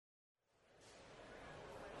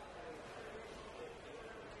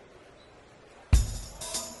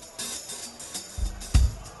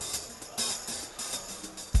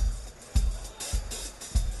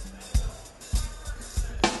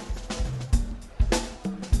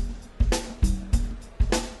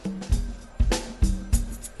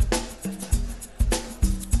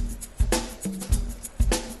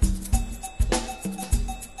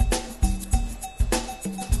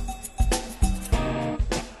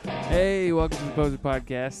Hey, welcome to the Poser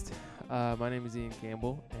Podcast. My name is Ian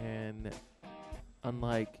Campbell, and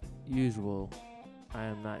unlike usual, I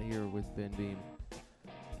am not here with Ben Beam.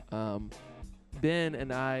 Ben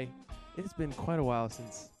and I, it's been quite a while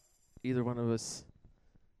since either one of us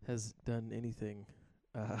has done anything,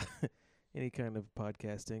 any kind of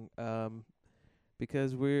podcasting,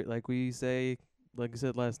 because we're, like I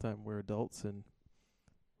said last time, we're adults and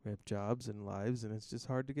we have jobs and lives, and it's just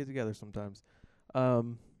hard to get together sometimes.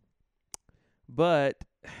 But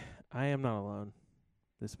I am not alone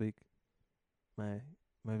this week. My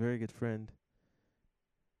very good friend,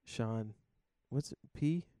 Sean, what's it,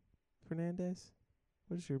 P. Fernandez?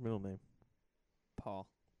 What is your middle name? Paul.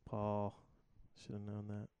 Paul. Should have known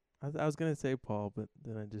that. I was going to say Paul, but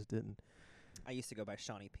then I just didn't. I used to go by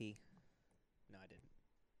Shawnee P. No, I didn't.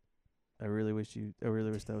 I really wish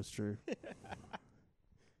that was true.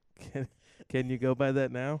 Can you go by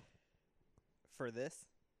that now? For this?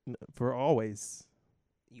 For always.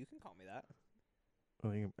 You can call me that.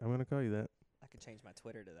 I'm going to call you that. I could change my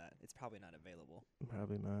Twitter to that. It's probably not available.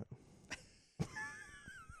 Probably not.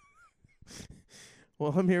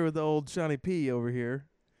 Well, I'm here with the old Shawnee P over here.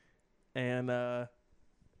 And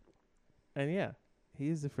yeah, he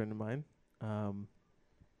is a friend of mine.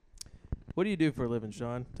 What do you do for a living,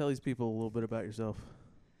 Sean? Tell these people a little bit about yourself.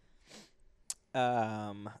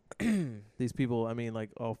 These people, I mean, like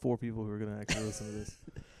all four people who are going to actually listen to this.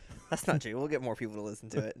 That's not true. We'll get more people to listen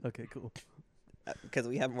to it. Okay, cool. Because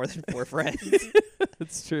we have more than 4 friends.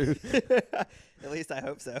 That's true. At least I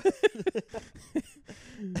hope so.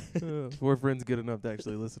 4 friends good enough to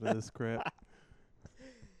actually listen to this crap.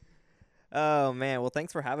 Oh, man. Well,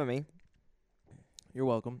 thanks for having me. You're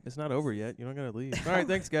welcome. It's not over yet. You're not going to leave. All right,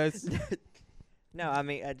 thanks, guys. No, I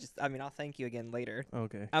mean, I'll thank you again later.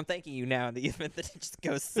 Okay. I'm thanking you now in the event that it just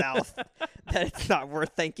goes south, that it's not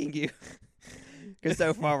worth thanking you. Because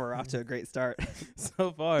so far, we're off to a great start.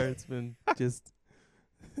 So far, it's been just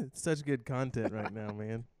it's such good content right now,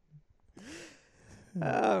 man.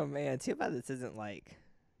 Oh, man. Too bad this isn't, like,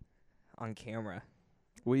 on camera.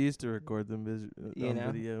 We used to record them on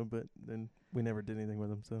know? video, but then we never did anything with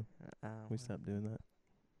them, so we stopped doing that.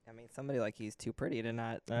 I mean, somebody like he's too pretty to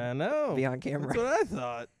not I know. be on camera. That's what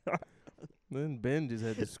I thought. Then Ben just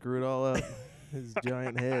had to screw it all up. His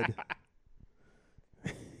giant head.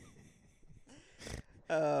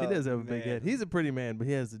 Oh, he does have a big man. head. He's a pretty man, but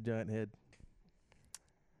he has a giant head.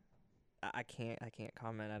 I can't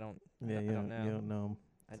comment. I don't Yeah, I don't know. You don't know him.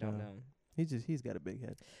 I don't know. He's got a big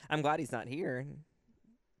head. I'm glad he's not here.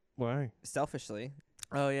 Why? Selfishly,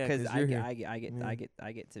 Oh yeah, because you're here.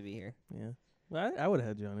 I get to be here. Yeah. Well, I would have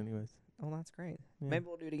had you on anyways. Oh, that's great. Yeah. Maybe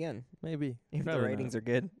we'll do it again Maybe. if the Probably ratings not. are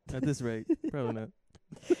good. At this rate, probably not.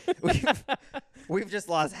 We've just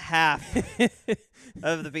lost half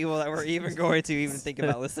of the people that were even going to even think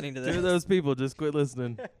about listening to this. 2 of those people just quit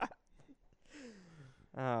listening.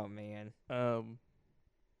 Oh man. But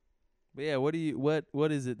yeah, what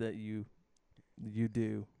is it that you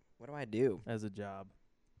do What do I do? as a job?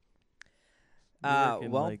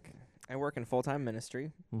 Well, I work in full-time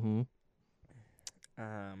ministry. Mm-hmm.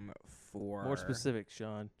 For More specific,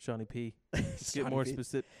 Shawnee P. Let's get Shawnee more P.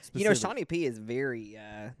 specific. You know, Shawnee P is very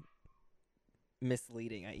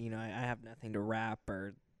misleading. I have nothing to rap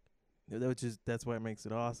or That's why it makes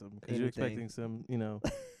it awesome. Because you're anything. expecting some,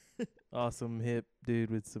 awesome hip dude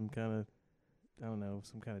with some kind of, I don't know,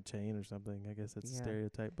 some kind of chain or something. I guess that's a Yeah.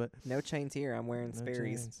 stereotype. But No chains here. I'm wearing no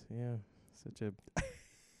Sperry's. chains. Yeah, such a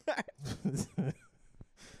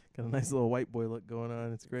got a nice little white boy look going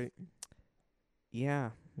on. It's great. Yeah.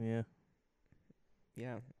 Yeah.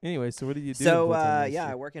 Yeah. Anyway, so what do you do? So, in full-time I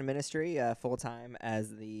ministry? work in ministry full-time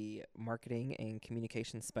as the marketing and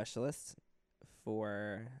communication specialist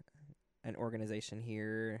for an organization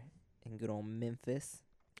here in good old Memphis,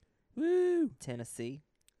 Woo! Tennessee.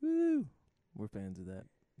 Woo! We're fans of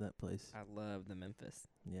that place. I love the Memphis.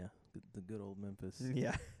 Yeah, the good old Memphis.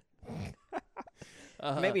 Yeah.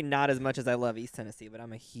 Maybe not as much as I love East Tennessee, but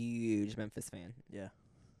I'm a huge Memphis fan. Yeah.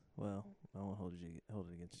 Well, I won't hold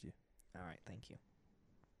it against you All right. Thank you.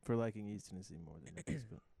 for liking East Tennessee more than Memphis,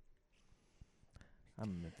 but I'm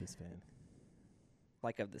a Memphis fan.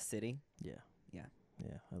 Like of the city. Yeah. Yeah.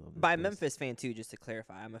 Yeah, I love this By place. Memphis fan, too, just to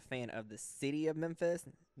clarify, I'm a fan of the city of Memphis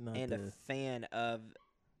Not and the, a fan of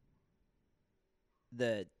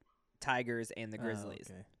the Tigers and the Grizzlies.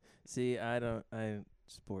 Oh, okay. See, I don't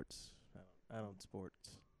sports. I don't sports.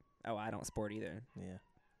 Oh, I don't sport either. Yeah.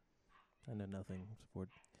 I know nothing sport.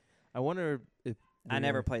 I wonder if I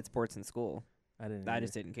never played sports in school. I didn't. I either.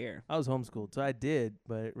 just didn't care. I was homeschooled, so I did,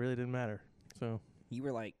 but it really didn't matter. So You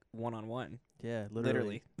were like one-on-one. yeah,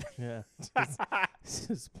 literally. Yeah,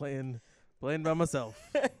 just playing by myself.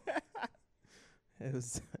 It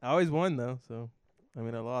was. I always won though, so I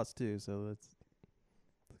mean I lost too. So that's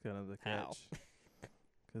kind of the How? catch.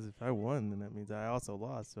 Because if I won, then that means I also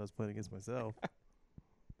lost. So I was playing against myself.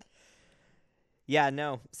 Yeah,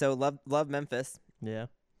 no. So love Memphis. Yeah,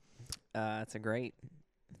 It's a great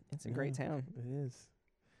town. It is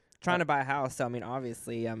Trying to buy a house, so I mean,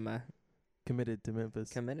 obviously, I'm committed to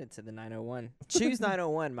Memphis. committed to the 901. Choose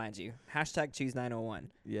 901, mind you. Hashtag choose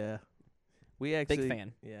 901. Yeah, we actually Big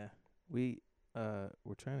fan. Yeah, we're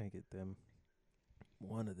trying to get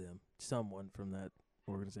someone from that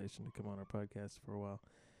organization to come on our podcast for a while.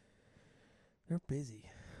 They're busy.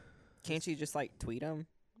 Can't you just like tweet them?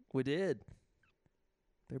 We did.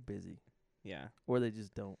 They're busy, Yeah. or they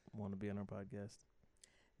just don't want to be on our podcast.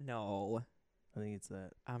 No, I think it's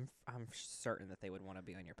that. I'm certain that they would want to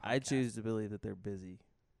be on your podcast. I choose to believe that they're busy.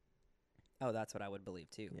 Oh, that's what I would believe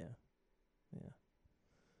too. Yeah.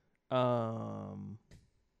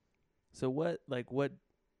 So what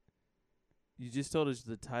you just told us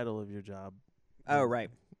the title of your job. Oh, right.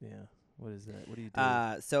 Yeah. What is that? What do you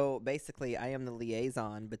do? So basically, I am the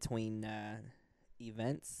liaison between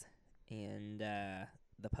events and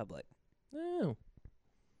the public. Oh.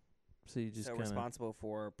 So you just so kinda responsible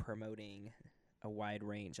for promoting a wide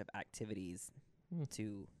range of activities Hmm.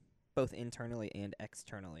 to both internally and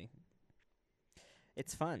externally.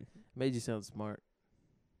 It's fun. made you sound smart.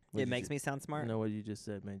 It makes me sound smart. No, what you just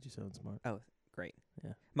said made you sound smart. Great.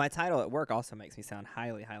 Yeah. My title at work also makes me sound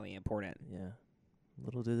highly, highly important. Yeah.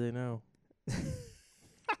 Little do they know.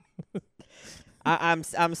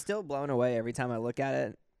 I'm still blown away every time I look at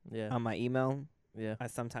it Yeah. on my email. Yeah. I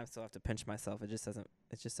sometimes still have to pinch myself. It just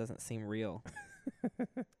doesn't seem real.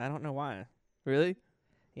 I don't know why. Really?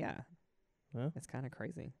 Yeah. Huh? It's kind of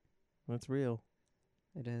crazy. That's real.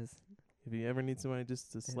 It is. If you ever need somebody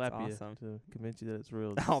just to slap awesome. you to convince you that it's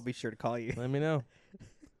real, I'll just be sure to call you. let me know.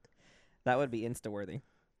 That would be Insta-worthy.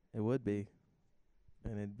 It would be.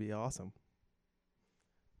 And it'd be awesome.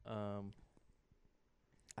 I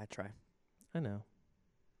try. I know.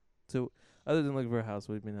 So, other than looking for a house,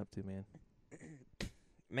 what have you been up to, man?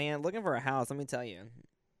 Man, looking for a house, let me tell you.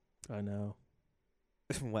 I know.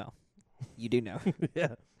 Well, you do know.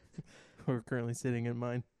 Yeah. We're currently sitting in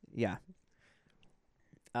mine. Yeah.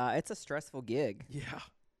 It's a stressful gig. Yeah.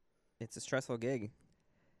 It's a stressful gig.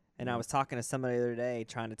 And I Yeah. was talking to somebody the other day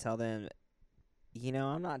trying to tell them,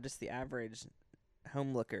 I'm not just the average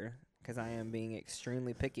home looker because I am being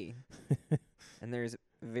extremely picky. And there's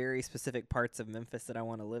very specific parts of Memphis that I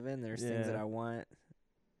want to live in. There's things that Yeah. I want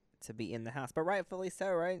to be in the house. But rightfully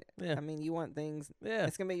so, right? Yeah. I mean, you want things. Yeah.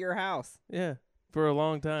 It's going to be your house. Yeah. For a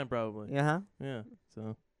long time, probably. Uh-huh. Yeah.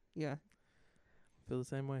 So, Yeah. feel the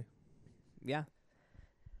same way. Yeah.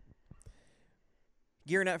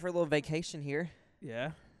 Gearing up for a little vacation here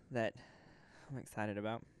Yeah. that I'm excited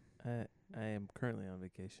about. I am currently on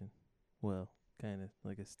vacation. Well, kind of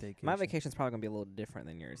like a staycation. My vacation's probably going to be a little different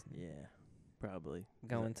than yours. Yeah. Probably.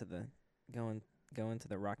 Going to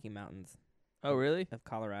the Rocky Mountains Oh, really? of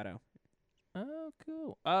Colorado. Oh,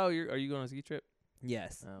 cool. Oh, are you going on a ski trip?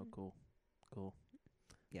 Yes. Oh, cool. Cool.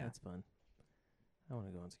 Yeah. That's fun. I want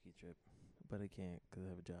to go on a ski trip, but I can't 'cause I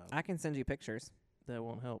have a job. I can send you pictures. That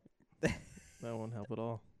won't help. That won't help at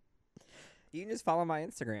all. You can just follow my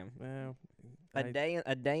Instagram. Well, A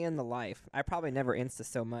day in the life. I probably never Insta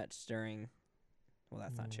so much during. Well,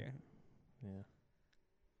 that's not true. Yeah.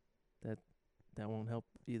 That won't help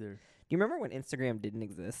either. Do you remember when Instagram didn't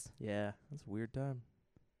exist Yeah, that's a weird time.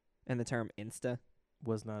 and the term Insta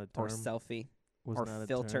Was not a term. or selfie was or not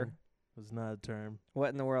filter? A term. Was not a term. What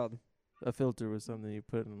in the world? A filter was something you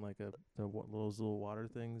put in like those little water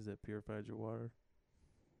things that purified your water.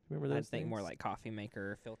 Remember I those think things? more like coffee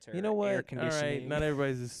maker, filter. You know Air what? All right, conditioning. not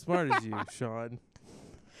everybody's as smart as you, Sean.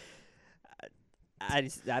 I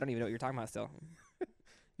don't even know what you're talking about still.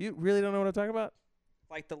 You really don't know what I'm talking about?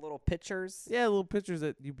 Like the little pitchers. Yeah, little pitchers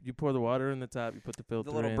that you pour the water in the top, you put the filter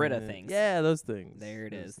in. little Brita and then- things. Yeah, those things. There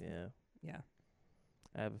it Those- is. Yeah. Yeah.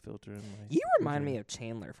 I have a filter in my You remind me refrigerator. of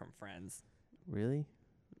Chandler from Friends. Really?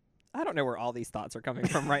 I don't know where all these thoughts are coming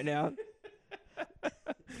from right now.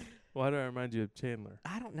 Why do I remind you of Chandler?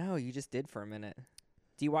 I don't know. You just did for a minute.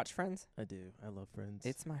 Do you watch Friends? I do. I love Friends.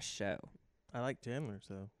 It's my show. I like Chandler,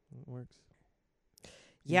 so it works.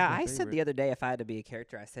 Yeah, my I said favorite. the other day if I had to be a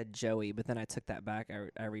character, I said Joey, but then I took that back.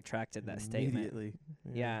 I retracted that statement. Immediately.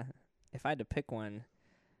 Yeah. If I had to pick one,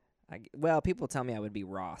 people tell me I would be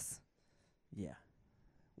Ross, Yeah.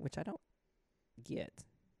 which I don't get.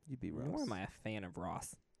 You'd be Ross. Nor am I a fan of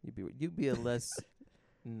Ross. You'd be a less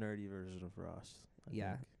nerdy version of Ross. I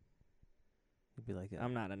Yeah. think. You'd be like,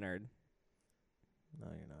 I'm not a nerd. no,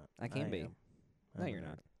 you're not. I can be. am. No, I'm a you're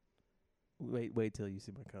nerd. not. Wait till you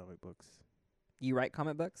see my comic books. You write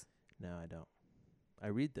comic books? No, I don't. I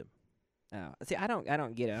read them. Oh, see, I don't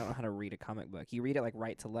get it. I don't know how to read a comic book. You read it like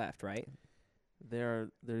right to left, right? There's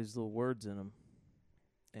little words in them.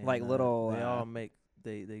 Like little. They all make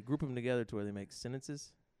they group them together to where they make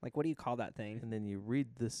sentences, Like, what do you call that thing? and then you read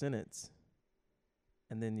the sentence,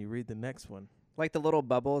 and then you read the next one. Like the little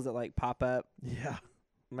bubbles that like pop up. Yeah.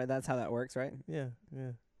 That's how that works, right? Yeah.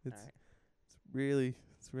 It's Alright.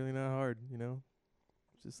 it's really not hard, you know.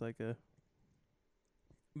 Just like a.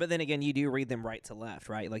 But then again, you do read them right to left,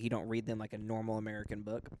 right? Like you don't read them like a normal American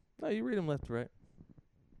book. No, you read them left to right.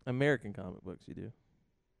 American comic books, you do.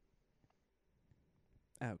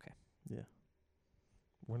 Okay. Yeah.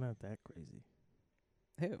 We're not that crazy.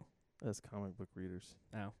 Who? Us comic book readers.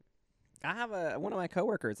 Oh. I have one of my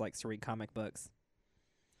coworkers likes to read comic books.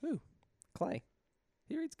 Who? Clay.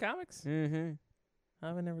 He reads comics? Mm-hmm.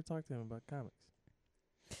 I've never talked to him about comics.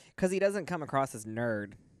 'Cause he doesn't come across as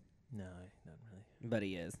nerd, No, not really. but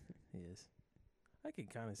he is. He is. I can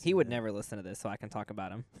kind of see He would that. never listen to this, so I can talk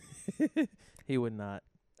about him. He would not.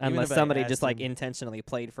 Even Unless if I somebody asked just like him- intentionally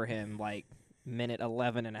played for him like minute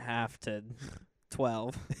 11 and a half to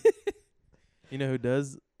 12. You know who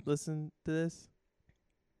does listen to this?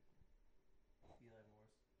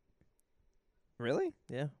 Really?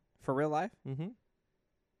 Yeah. For real life? Mm-hmm.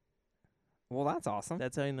 Well, that's awesome.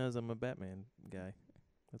 That's how he knows I'm a Batman guy.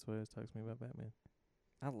 That's why he always talks to me about Batman.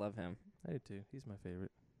 I love him. I do too. He's my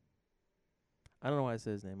favorite. I don't know why I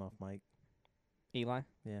said his name off mic. Eli?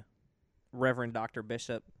 Yeah. Reverend Dr.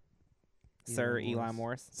 Bishop. Sir Eli Eli Morris.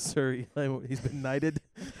 Morris. Sir Eli, he's been knighted.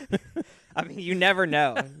 I mean, you never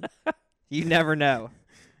know. You never know.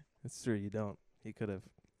 It's true, you don't. He could have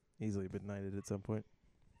easily been knighted at some point.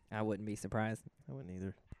 I wouldn't be surprised. I wouldn't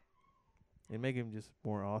either. It'd make him just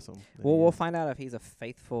more awesome. than Well, he we'll is. find out if he's a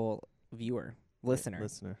faithful viewer, listener.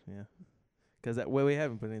 Listener, yeah. Because that way we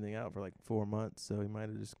haven't put anything out for like 4 months, so he might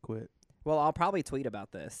have just quit. Well, I'll probably tweet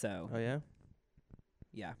about this, so Oh, yeah?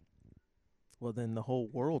 yeah. Well, then the whole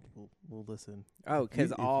world will listen. Oh, If 'cause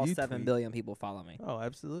you- if all you 7 tweet- billion people follow me. Oh,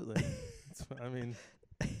 absolutely. I mean,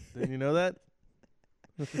 didn't you know that?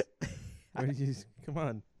 Come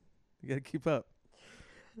on. You got to keep up.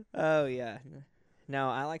 Oh, yeah. No,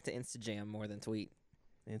 I like to Instajam more than tweet.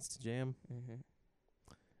 Instajam? Mm-hmm.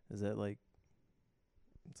 Is that like,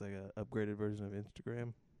 it's like a upgraded version of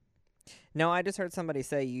Instagram? No, I just heard somebody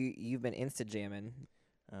say you've been Instajamming,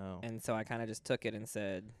 Oh. and so I kind of just took it and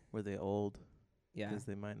said, Were they old? yeah. Because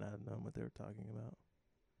they might not have known what they were talking about.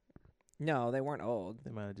 No, they weren't old.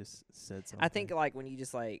 They might have just said something. I think like when you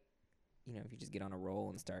just like, you know, if you just get on a roll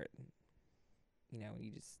and start, you know,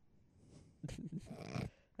 you just,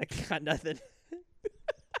 I got nothing.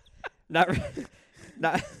 not,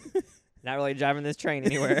 not really driving this train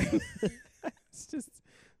anywhere. it's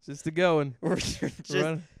just a going. we're just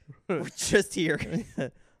Run- we're just here.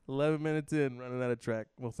 11 minutes in, running out of track.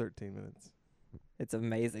 Well, 13 minutes. It's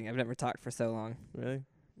amazing. I've never talked for so long. Really?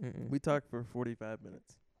 Mm-mm. We talked for 45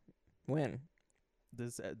 minutes. When?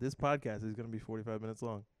 This podcast is going to be 45 minutes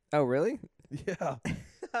long. Oh, really? Yeah.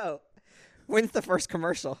 Oh, when's the first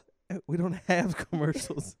commercial? We don't have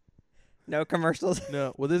commercials. No commercials.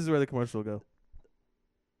 No. Well, this is where the commercial will go.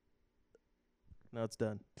 No, it's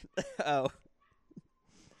done. Oh.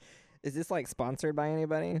 Is this like sponsored by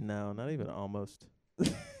anybody? No, not even almost.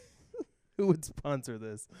 Who would sponsor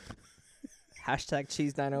this? Hashtag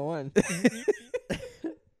Cheese 901.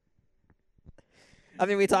 I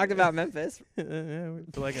mean, we talked about Memphis. Yeah,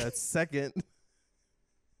 for like a second.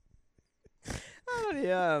 Oh,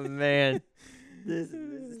 yeah, man. This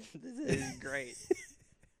is great.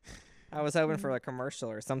 I was hoping for a commercial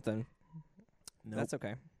or something. Nope. That's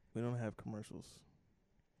okay. We don't have commercials.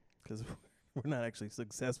 Because we're not actually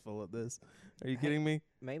successful at this. Are you Hey. kidding me?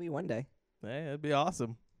 Maybe one day. Hey, that'd be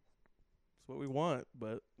awesome. It's what we want,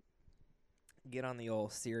 but Get on the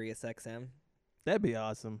old Sirius XM. that'd be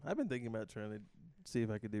awesome. I've been thinking about trying to see if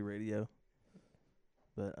I could do radio.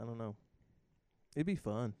 But I don't know. It'd be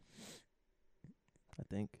fun. I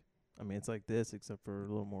think. I mean, it's like this, except for a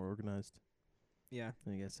little more organized. Yeah.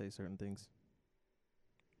 And you gotta say certain things.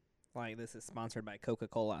 Like this is sponsored by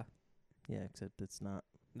Coca-Cola. Yeah, except it's not.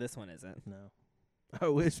 This one isn't. No. I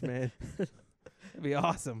wish, man. It'd be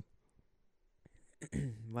awesome.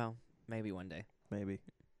 Well, maybe one day. Maybe.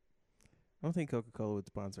 I don't think Coca-Cola would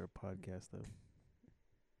sponsor a podcast, though.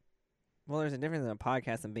 Well, there's a difference in a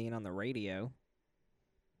podcast and being on the radio.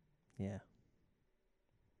 Yeah.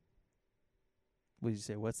 What did you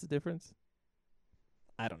say? What's the difference?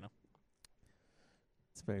 I don't know.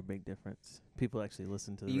 It's a very big difference. People actually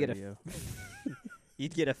listen to the You get a radio.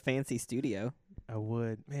 You'd get a fancy studio. I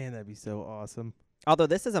would. Man, that'd be so awesome. Although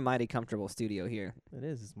this is a mighty comfortable studio here. It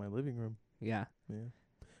is. It's my living room. Yeah. Yeah.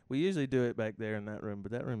 We usually do it back there in that room,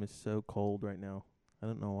 but that room is so cold right now. I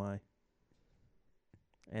don't know why.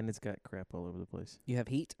 And it's got crap all over the place. You have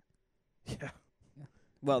heat? Yeah.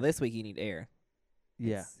 Well, this week you need air.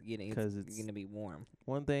 Yeah. Because it's going to be warm.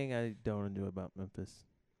 One thing I don't enjoy about Memphis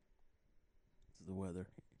is the weather.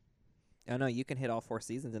 Oh, no, you can hit all 4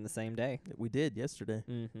 seasons in the same day. We did yesterday.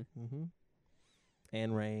 Mm-hmm. Mm-hmm.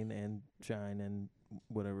 And rain and shine and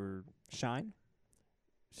whatever. Shine?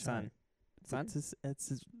 Sun. It's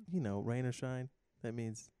just, rain or shine. That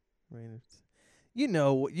means rain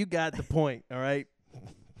or... you got the point, all right?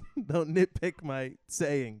 Don't nitpick my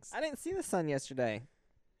sayings. I didn't see the sun yesterday.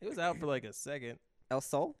 It was out for like a second. El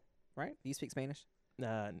Sol, right? Do you speak Spanish?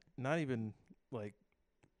 Not even,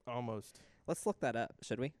 almost. Let's look that up,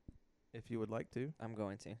 should we? If you would like to. I'm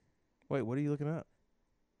going to. Wait, what are you looking up?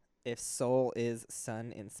 If sol is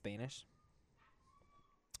sun in Spanish.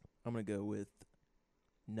 I'm going to go with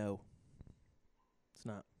no. It's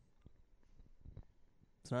not.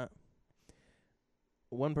 It's not.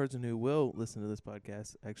 One person who will listen to this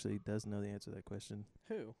podcast actually does know the answer to that question.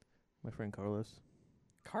 Who? My friend Carlos.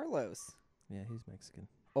 Carlos. Yeah, he's Mexican.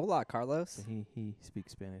 Hola, Carlos. And he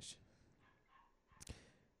speaks Spanish.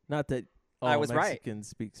 Not that all I was Mexicans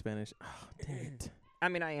speak Spanish. Oh, dang it. I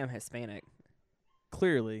mean, I am Hispanic.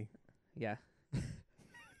 Clearly. Yeah.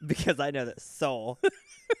 Because I know that sol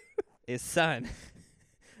is sun.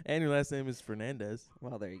 And your last name is Fernandez.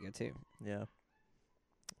 Well, there you go, too. Yeah.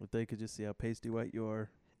 If they could just see how pasty white you are.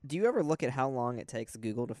 Do you ever look at how long it takes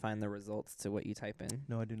Google to find the results to what you type in?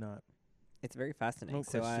 No, I do not. It's very I fascinating.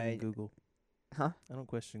 don't question Google. Huh? I don't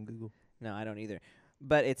question Google. No, I don't either.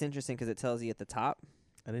 But it's interesting because it tells you at the top.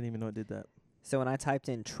 I didn't even know it did that. So when I typed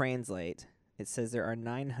in translate, it says there are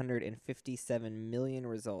 957 million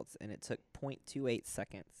results, and it took 0.28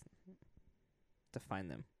 seconds to find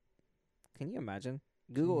them. Can you imagine?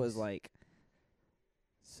 Google is like...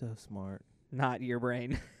 So smart. Not your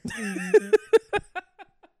brain.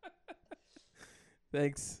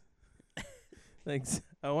 Thanks.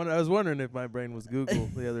 I was wondering if my brain was Google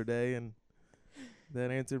the other day, and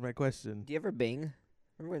that answered my question. Do you ever Bing?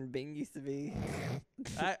 Remember when Bing used to be?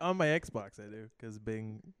 On my Xbox, I do, because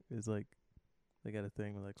Bing is they got a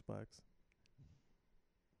thing with Xbox.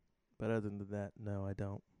 But other than that, no, I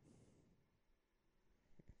don't.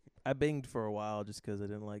 I Binged for a while just because I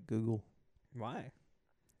didn't like Google. Why?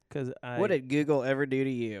 What did Google ever do to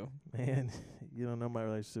you? Man, you don't know my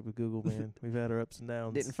relationship with Google, man. We've had our ups and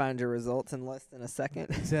downs. Didn't find your results in less than a second?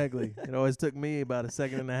 Exactly. It always took me about a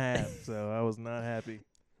second and a half, so I was not happy.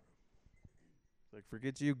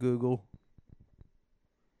 Forget you, Google.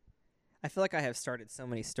 I feel like I have started so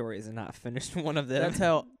many stories and not finished one of them. That's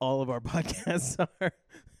how all of our podcasts are.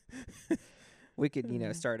 We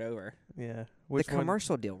could, start over. Yeah. The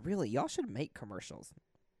commercial deal. Really, y'all should make commercials.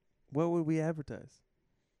 What would we advertise?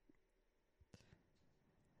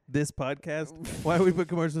 This podcast? Why would we put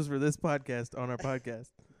commercials for this podcast on our podcast?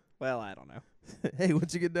 Well, I don't know. Hey,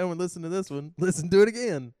 once you get done with listening to this one, listen to it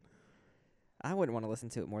again. I wouldn't want to listen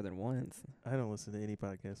to it more than once. I don't listen to any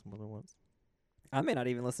podcast more than once. I may not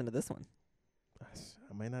even listen to this one.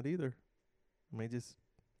 I may not either. I may just...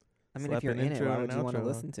 if you're in it, why would you want to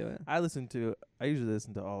listen to it? I usually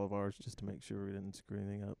listen to all of ours just to make sure we didn't screw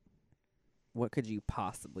anything up. What could you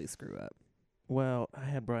possibly screw up? Well, I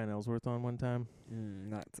had Brian Ellsworth on one time.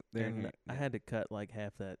 I had to cut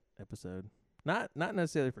half that episode. Not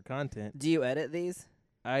necessarily for content. Do you edit these?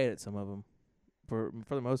 I edit some of them. For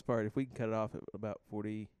the most part, if we can cut it off at about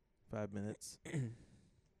 45 minutes,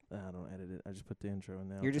 I don't edit it. I just put the intro in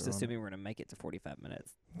now. You're just assuming we're going to make it to 45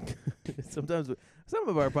 minutes. Sometimes some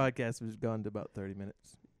of our podcasts have gone to about 30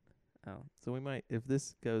 minutes. Oh. So we might, if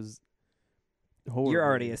this goes horribly. You're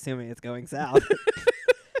already assuming it's going south.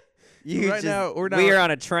 We are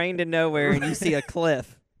on a train to nowhere and you see a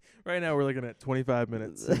cliff. Right now we're looking at 25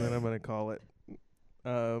 minutes and then I'm going to call it.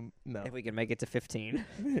 No. If we can make it to 15.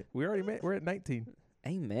 We're at 19.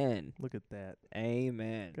 Amen. Look at that.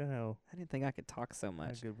 Amen. How I didn't think I could talk so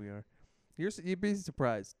much. How good we are. You'd be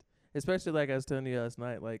surprised. Especially like I was telling you last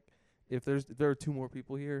night, if there are 2 more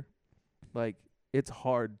people here, it's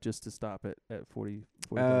hard just to stop it at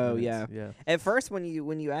 45 minutes. Yeah. At first when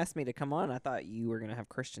you asked me to come on, I thought you were going to have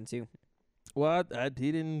Christian too. Well,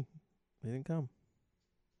 he didn't come.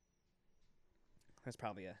 There's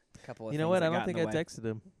probably a couple of You know what? I don't think I texted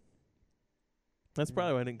him. That's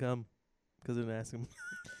probably why I didn't come, because I didn't ask him.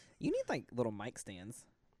 You need little mic stands.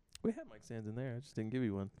 We have mic stands in there. I just didn't give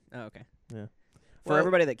you one. Oh, okay. Yeah. For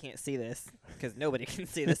everybody that can't see this, because nobody can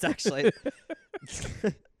see this actually.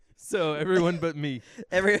 So everyone but me.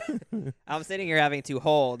 I'm sitting here having to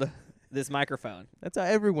hold this microphone. That's how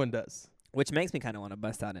everyone does. Which makes me kind of want to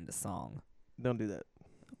bust out into song. Don't do that.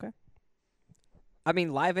 I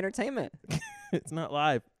mean, live entertainment. It's not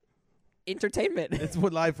live. Entertainment. It's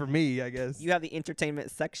what live for me, I guess. You have the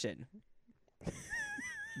entertainment section.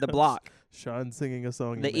 The block. Sean singing a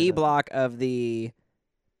song. The E block of the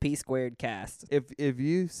P squared cast. If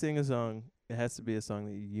you sing a song, it has to be a song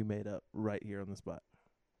that you made up right here on the spot.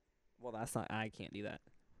 Well, that's not. I can't do that.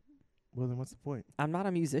 Well, then what's the point? I'm not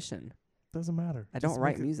a musician. Doesn't matter. I Just don't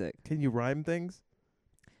write make it- music. Can you rhyme things?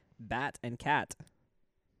 Bat and cat.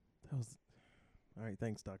 That was. All right,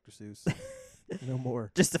 thanks, Dr. Seuss. No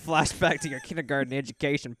more. Just a flashback to your kindergarten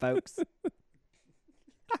education, folks.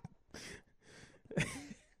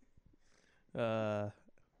 I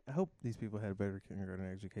hope these people had a better kindergarten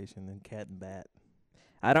education than cat and bat.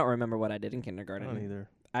 I don't remember what I did in I kindergarten. don't either.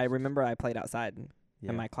 I remember I played outside, Yeah.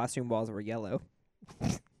 and my classroom walls were yellow.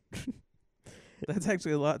 That's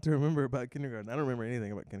actually a lot to remember about kindergarten. I don't remember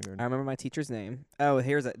anything about I kindergarten. remember my teacher's name. Oh,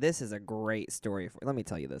 this is a great story. Let me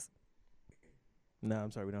tell you this. No,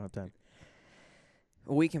 I'm sorry, we don't have time.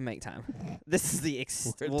 We can make time. This is the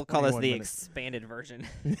We're at we'll call this 21 the minutes. expanded version.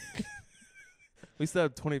 We still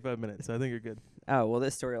have 25 minutes, so I think you're good. Oh, well,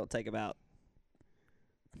 this story will take about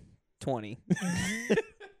 20.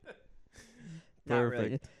 Not really.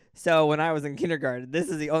 Perfect. So when I was in kindergarten, this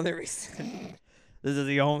is the only reason. This is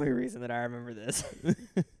the only reason that I remember this.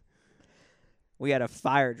 We had a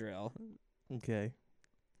fire drill, Okay.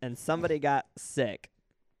 and somebody got sick,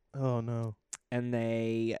 Oh, no. and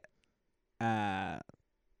they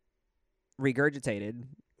regurgitated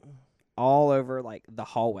all over like the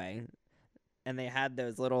hallway, and they had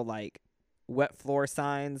those little like wet floor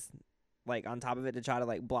signs like on top of it to try to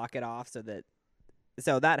like block it off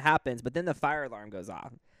so that happens, but then the fire alarm goes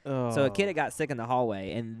off. Oh. So a kid that got sick in the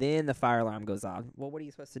hallway, and then the fire alarm goes off. Well, what are you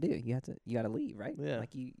supposed to do? You got to leave, right? Yeah.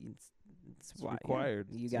 Like it's required.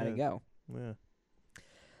 You got to Yeah. go. Yeah.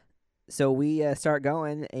 So we start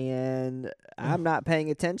going, and I'm not paying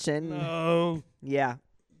attention. No. Yeah.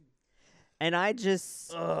 And I just,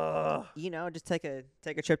 just take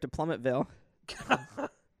a trip to Plummetville,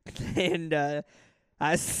 and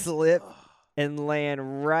I slip and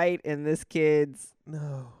land right in this kid's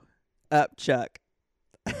No. upchuck.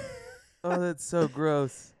 Oh, that's so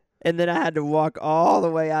gross. And then I had to walk all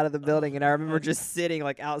the way out of the building, and I remember just sitting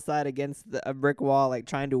like outside against a brick wall, like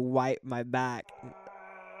trying to wipe my back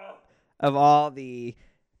of all the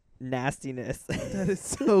nastiness. That is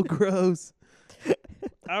so gross.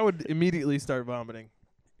 I would immediately start vomiting.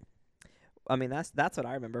 I mean, that's what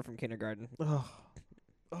I remember from kindergarten. Oh.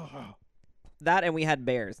 Oh. That, and we had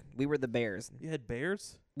bears. We were the bears. You had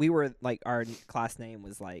bears? We were like, our class name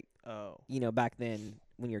was like, Oh. back then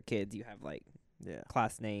when you're kids, you have like Yeah.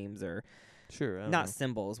 class names or Sure. I don't not know.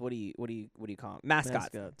 symbols. What do you call them? Mascots.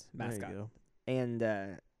 There Mascot. you go.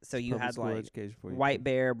 And so you Public had school like education for you. white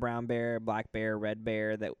bear, brown bear, black bear, red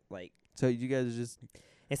bear. That like So you guys are just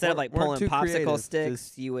instead of like weren't pulling too popsicle creative,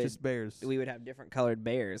 sticks, you would just bears. we would have different colored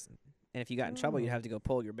bears. And if you got in trouble, you'd Oh. have to go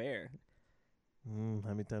pull your bear. How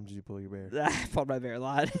many times did you pull your bear? I pulled my bear a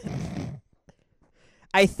lot.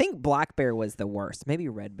 I think black bear was the worst. Maybe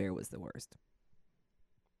red bear was the worst.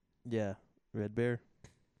 Yeah. Red bear?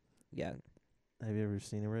 Yeah. Have you ever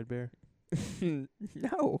seen a red bear?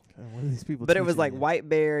 No. God, what are these people But it was teaching like you? white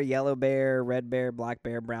bear, yellow bear, red bear, black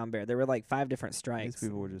bear, brown bear. There were like 5 different These strikes.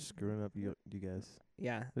 people were just screwing up you guys.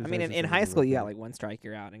 Yeah. There's I mean, no in such thing high as a school, red you got bear. like 1 strike,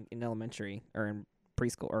 you're out. In elementary or in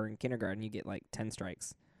preschool or in kindergarten, you get like 10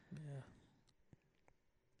 strikes. Yeah.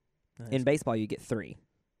 In baseball, you get 3.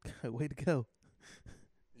 Way to go.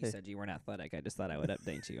 You said you weren't athletic. I just thought I would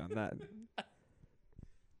update you on that. I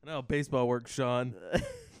know how baseball works, Sean.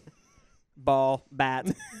 Ball, bat,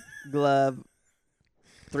 glove,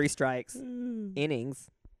 3 strikes, innings.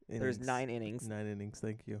 There's 9 innings. 9 innings,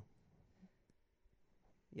 thank you.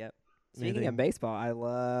 Yep. Speaking Anything- of baseball, I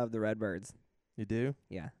love the Redbirds. You do?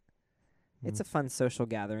 Yeah. It's a fun social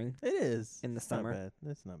gathering It is. in the It's not summer. bad.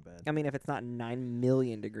 It's not bad. I mean, if it's not 9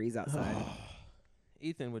 million degrees outside.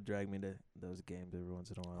 Ethan would drag me to those games every once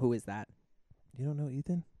in a while. Who is that? You don't know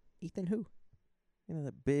Ethan? Ethan who? You know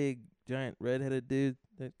that big, giant, red-headed dude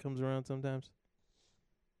that comes around sometimes?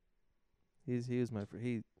 He was my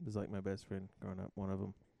he was like my best friend growing up. One of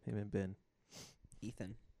them, him and Ben.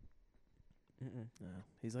 Ethan. Mm-mm.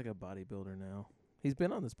 He's like a bodybuilder now. He's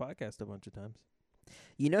been on this podcast a bunch of times.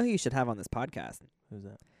 You know who you should have on this podcast? Who's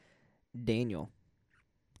that? Daniel.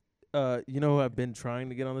 You know who I've been trying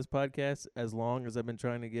to get on this podcast as long as I've been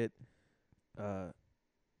trying to get,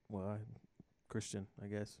 Christian, I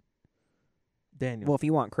guess. Daniel. Well, if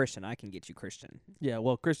you want Christian, I can get you Christian. Yeah,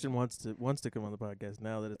 well, Christian wants to come on the podcast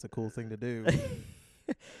now that it's a cool thing to do.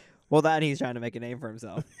 Well, that he's trying to make a name for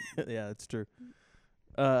himself. Yeah, it's true.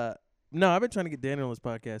 No, I've been trying to get Daniel on this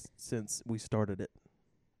podcast since we started it.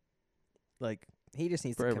 Like, He just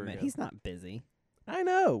needs to forever commit. ago. He's not busy. I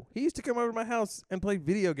know. He used to come over to my house and play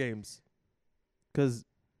video games. Cause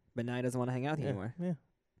But now he doesn't want to hang out with you anymore. Yeah.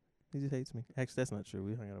 He just hates me. Actually, that's not true.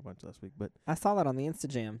 We hung out a bunch last week, but I saw that on the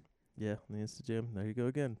Instajam. yeah, the Insta Gym. There you go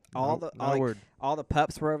again. All No- the- not all a like- word. All the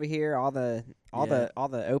pups were over here. All the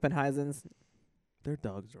Openheisens. Their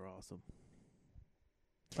dogs are awesome.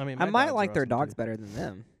 I mean, I my might dogs like are their awesome dogs too. better than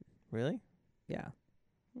them. Really? Yeah.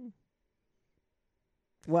 Hmm.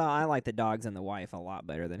 Well, I like the dogs and the wife a lot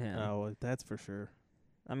better than him. Oh, well, that's for sure.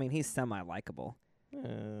 I mean, he's semi-likable.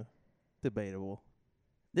 Debatable.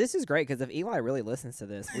 This is great because if Eli really listens to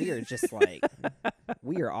this, we are just like,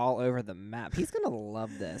 we are all over the map. He's going to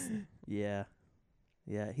love this. Yeah.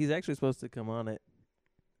 Yeah, he's actually supposed to come on it.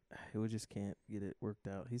 We just can't get it worked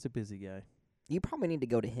out. He's a busy guy. You probably need to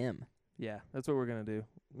go to him. Yeah, that's what we're going to do.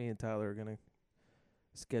 Me and Tyler are going to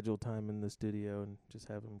schedule time in the studio and just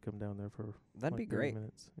have him come down there for That'd be 30 great.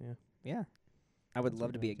 minutes. Yeah. Yeah. I would That's love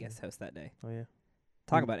what to be a I'd do. guest host that day. Oh, yeah.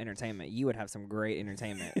 Talk Mm. about entertainment. You would have some great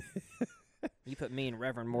entertainment. You put me and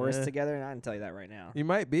Reverend Morris Yeah. together, and I can tell you that right now. You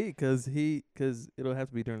might be because it'll have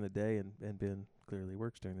to be during the day, and Ben clearly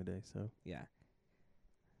works during the day, so Yeah.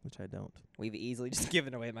 which I don't. We've easily just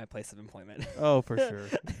given away my place of employment. Oh, for sure.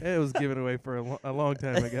 It was given away for a long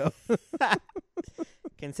time ago.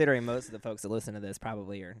 Considering most of the folks that listen to this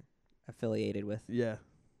probably are affiliated with Yeah.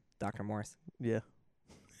 Dr. Morris. Yeah.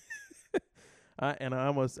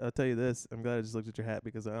 I'll tell you this, I'm glad I just looked at your hat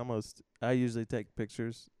because I usually take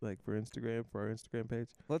pictures like for our Instagram page.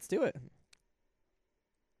 Let's do it.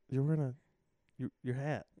 You're wearing your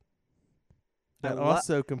hat. I That lo-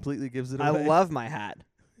 also completely gives it I away. love my hat.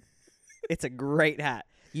 It's a great hat.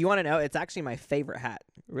 You want to know? It's actually my favorite hat.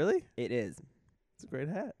 Really? It is. It's a great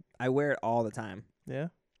hat. I wear it all the time. Yeah.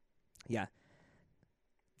 Yeah.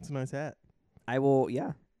 It's a nice hat. I will,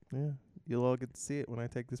 yeah. Yeah. You'll all get to see it when I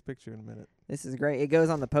take this picture in a minute. This is great. It goes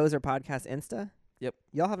on the Poser Podcast Insta. Yep.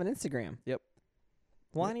 Y'all have an Instagram. Yep.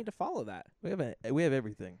 Well, I Yep. need to follow that. We have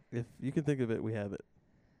everything. If you can think of it, we have it.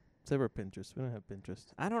 Except for Pinterest. We don't have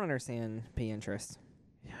Pinterest. I don't understand Pinterest.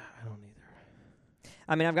 Yeah, I don't either.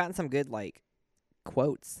 I mean, I've gotten some good, like,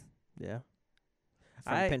 quotes Yeah.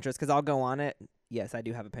 from I- Pinterest because I'll go on it. Yes, I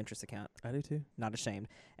do have a Pinterest account. I do too. Not ashamed.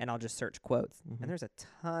 And I'll just search quotes. Mhm. And there's a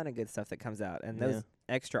ton of good stuff that comes out. And Yeah. those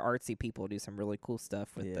extra artsy people do some really cool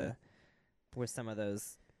stuff with Yeah. with some of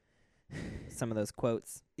those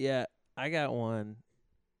quotes. Yeah, I got one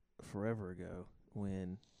forever ago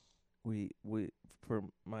when we for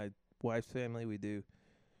my wife's family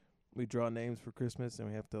we draw names for Christmas and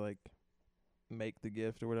we have to like make the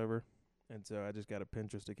gift or whatever. And so I just got a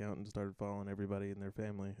Pinterest account and started following everybody in their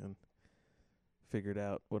family and figured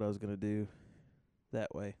out what I was going to do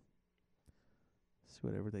that way. See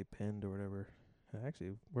whatever they pinned or whatever. It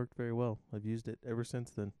actually worked very well. I've used it ever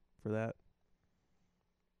since then for that.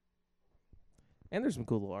 And there's some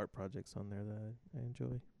cool little art projects on there that I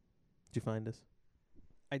enjoy. Did you find us?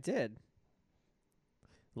 I did.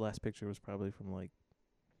 The last picture was probably from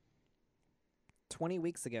 20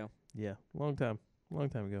 weeks ago. yeah, long time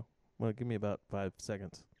ago. Well, give me about 5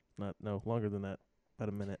 seconds. No, longer than that. About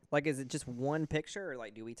a minute. Like, is it just one picture, or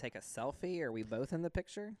like, do we take a selfie? Are we both in the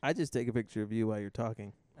picture? I just take a picture of you while you're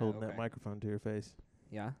talking, Oh, holding okay. that microphone to your face.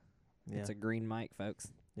 Yeah. Yeah, It's a green mic,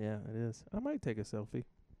 folks. yeah, it is. I might take a selfie.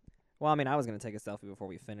 Well, I mean, I was going to take a selfie before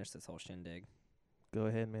we finish this whole shindig. Go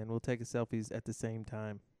ahead, man. We'll take selfies at the same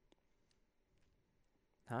time.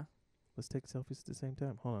 Huh? Let's take selfies at the same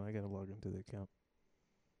time. Hold on, I gotta log into the account.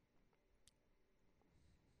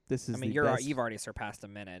 This is I mean, the you've best. already surpassed a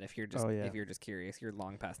minute. If you're just Oh, yeah. if you're just curious, you're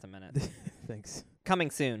long past a minute. Thanks.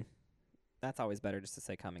 Coming soon. That's always better just to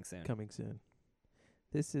say coming soon. Coming soon.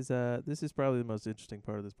 This is probably the most interesting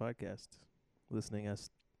part of this podcast.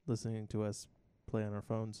 Listening to us play on our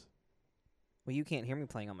phones. Well, you can't hear me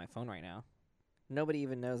playing on my phone right now. Nobody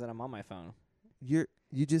even knows that I'm on my phone. You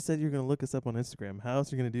just said you're gonna look us up on Instagram. How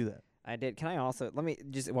else are you gonna do that? I did. Can I also let me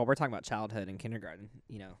just while we're talking about childhood and kindergarten,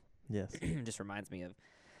 you know, Yes. just reminds me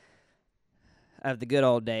of the good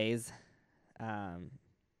old days. Do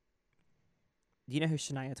you know who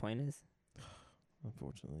Shania Twain is?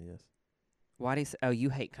 Unfortunately, yes. Why do you say, oh, you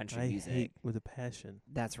hate country I music. hate with a passion.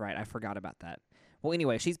 That's right. I forgot about that. Well,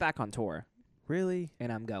 anyway, she's back on tour, Really?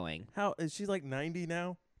 and I'm going. How is she like 90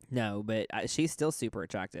 now? No, but she's still super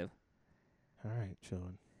attractive. All right,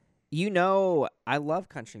 Sean. You know, I love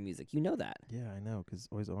country music. You know that. Yeah, I know, 'cause it's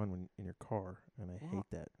always on when in your car, and I Well, hate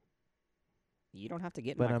that. You don't have to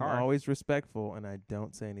get in But my I'm car. always respectful, and I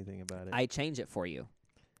don't say anything about it. I change it for you.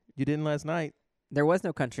 You didn't last night. There was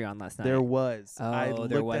no country on last night. There was. Oh, I there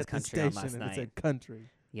looked was at the country on station last and night. it said country.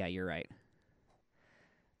 Yeah, you're right.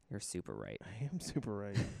 You're super right. I am super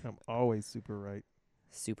right. I'm always super right.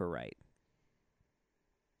 Super right.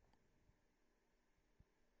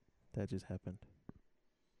 That just happened.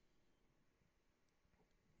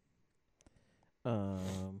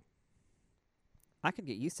 I could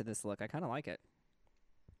get used to this look. I kind of like it.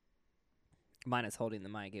 Mine is holding the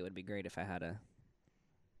mic. It would be great if I had a...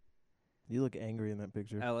 You look angry in that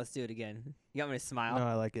picture. Oh, let's do it again. You want me to smile? No,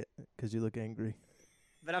 I like it because you look angry.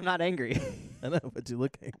 But I'm not angry. I know, but you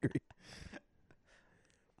look angry.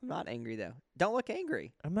 I'm not angry, though. Don't look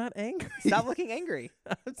angry. I'm not angry. Stop looking angry.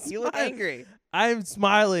 You look angry. I'm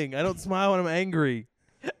smiling. I don't smile when I'm angry.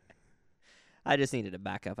 I just needed to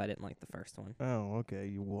back up. I didn't like the first one. Oh, okay,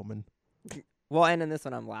 you woman. Well, and in this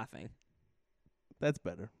one, I'm laughing. That's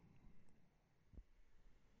better.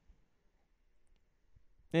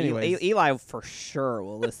 Anyways, Eli for sure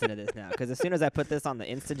will listen to this now, because as soon as I put this on the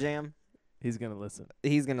Instagram, he's gonna listen.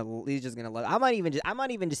 he's just gonna love. I might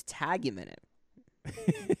even just tag him in it.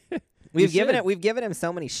 We've given him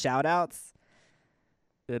so many shout outs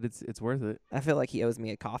that it's worth it. I feel like he owes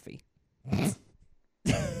me a coffee.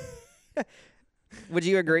 Would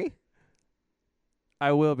you agree?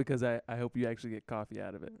 I will, because I hope you actually get coffee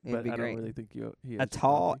out of it. It'd but be I great. don't really think he owes A you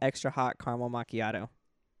tall, coffee. extra hot caramel macchiato.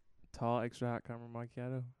 Tall, extra hot caramel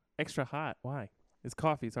macchiato. Extra hot. Why? It's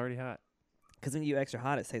coffee. It's already hot. Because when you extra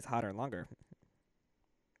hot, it stays hotter longer.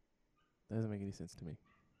 That doesn't make any sense to me.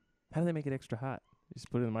 How do they make it extra hot? You just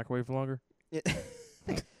put it in the microwave for longer?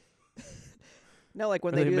 No, like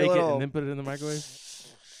when Or they do make the it little... and then put it in the microwave?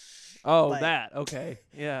 Oh, Like- that. Okay.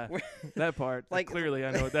 Yeah. That part. Like- Clearly,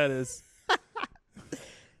 I know what that is.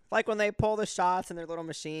 Like when they pull the shots in their little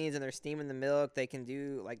machines and they're steaming the milk, they can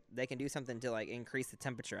do something to like increase the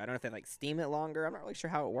temperature. I don't know if they like steam it longer. I'm not really sure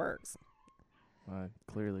how it works.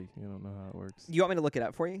 Clearly, you don't know how it works. You want me to look it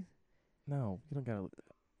up for you? No, you don't gotta.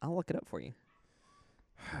 I'll look it up for you.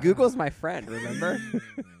 Google's my friend, remember?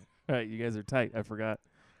 All right, you guys are tight. I forgot.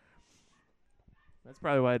 That's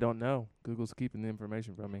probably why I don't know. Google's keeping the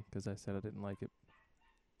information from me because I said I didn't like it.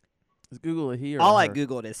 Is Google a he or All a I her?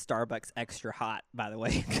 Googled is Starbucks extra hot, by the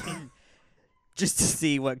way. Just to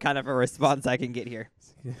see what kind of a response I can get here.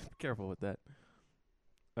 Be careful with that.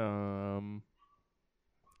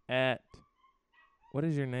 At what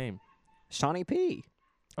is your name Shawnee P.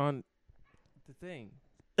 on the thing?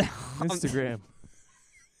 Instagram.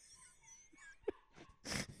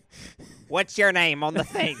 What's your name on the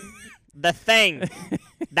thing? The thing.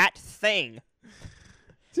 That thing.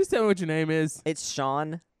 Just tell me what your name is. It's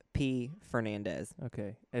Sean P. Fernandez.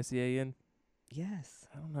 Okay, SEAN. Yes.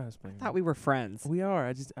 I don't know how to spell. I thought we were friends. We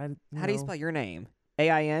are. How do you spell your name?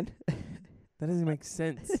 AIN? That doesn't make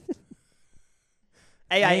sense.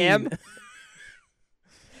 AIM?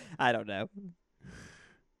 I don't know.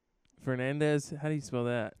 Fernandez. How do you spell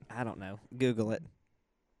that? I don't know. Google it.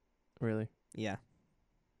 Really? Yeah.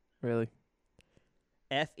 Really?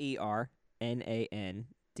 FERNANDEZ.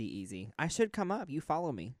 I should come up. You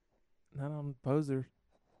follow me. Not on Poser.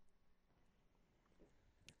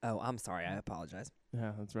 Oh, I'm sorry. I apologize.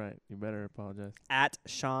 Yeah, that's right. You better apologize. At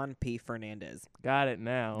Sean P. Fernandez. Got it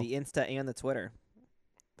now. The Insta and the Twitter.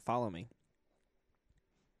 Follow me.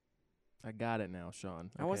 I got it now, Sean.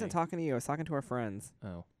 I wasn't Okay. talking to you. I was talking to our friends.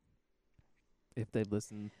 Oh. If they've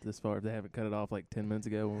listened this far, if they haven't cut it off like 10 minutes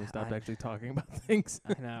ago when we stopped I- actually talking about things.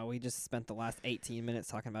 I know. We just spent the last 18 minutes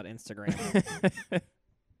talking about Instagram.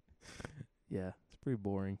 Yeah, it's pretty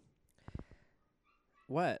boring.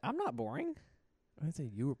 What? I'm not boring. I didn't say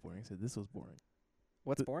you were boring. I said this was boring.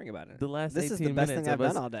 What's The- boring about it? The last This 18 is the best minutes thing I've of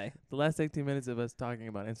us, done all day. the last 18 minutes of us talking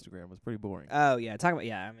about Instagram was pretty boring. Oh, yeah. I mean,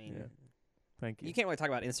 Yeah. Thank you. you can't really talk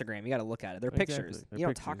about Instagram. You got to look at it. They're Exactly. pictures. They're You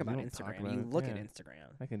don't pictures. talk You about don't Instagram. talk about You it. look Yeah. at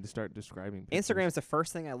Instagram. I can just start describing pictures. Instagram is the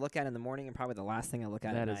first thing I look at in the morning and probably the last thing I look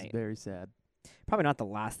at That at is night. very sad. Probably not the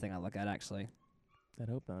last thing I look at, actually. I'd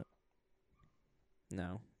hope not.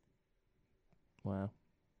 No. Wow.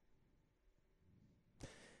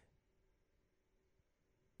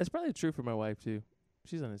 That's probably true for my wife, too.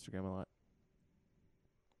 She's on Instagram a lot.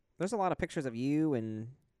 There's a lot of pictures of you and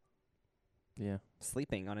Yeah.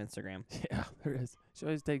 sleeping on Instagram. Yeah, there is. She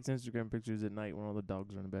always takes Instagram pictures at night when all the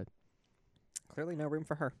dogs are in bed. Clearly no room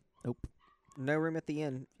for her. Nope. No room at the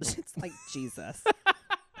inn. It's like Jesus.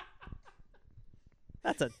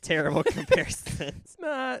 That's a terrible comparison. It's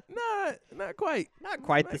not quite. Not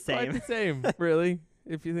quite the Not same. Quite the same, really,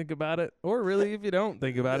 if you think about it. Or really, if you don't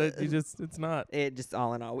think about it, it's not. It just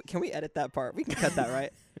all in all. Can we edit that part? We can cut that,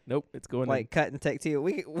 right? Nope, it's going Like cut and take two.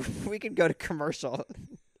 We could go to commercial.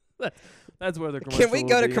 That's where the commercial Can we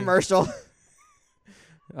go will to be. commercial?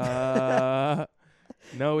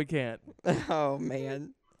 No, we can't. Oh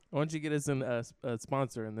man. Why don't you get us a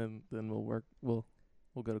sponsor, and then we'll work. We'll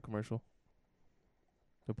go to commercial.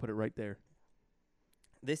 We'll put it right there.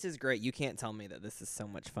 This is great. You can't tell me that this is so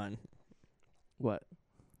much fun. What?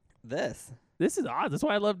 This is odd. That's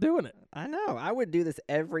why I love doing it. I know. I would do this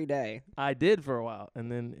every day. I did for a while,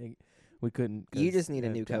 and then we couldn't. You just need a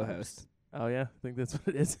new co-host. Oh yeah, I think that's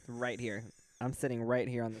what it is. Right here. I'm sitting right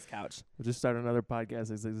here on this couch. We'll just start another podcast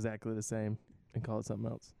that's exactly the same and call it something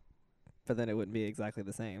else. But then it wouldn't be exactly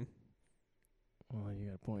the same. Well, you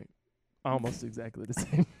got a point. Almost exactly the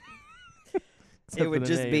same. It would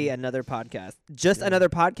just be another podcast. Just another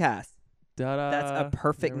podcast. Ta-da. That's a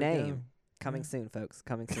perfect There we name. go. Coming soon, folks.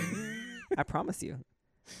 Coming soon. I promise you.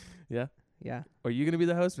 Yeah? Yeah. Are you going to be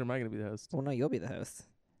the host, or am I going to be the host? Well, no, you'll be the host.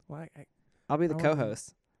 Why? I'll be the I wanna-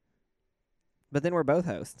 co-host. But then we're both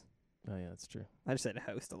hosts. Oh, yeah, that's true. I just said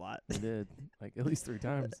host a lot. You did. Like, at least 3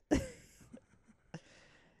 times.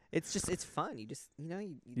 It's fun. You just,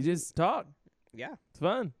 you just talk. yeah. It's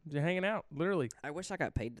fun. You're hanging out, literally. I wish I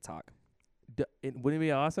got paid to talk. Wouldn't it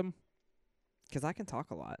be awesome? 'Cause I can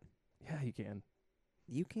talk a lot. Yeah, you can.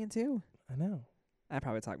 You can too. I know. I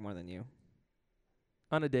probably talk more than you.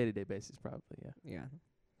 On a day-to-day basis, probably, yeah. Yeah.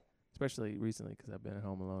 Especially recently, 'cause I've been at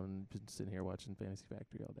home alone and been sitting here watching Fantasy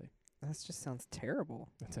Factory all day. That just sounds terrible.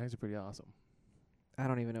 It's actually pretty awesome. I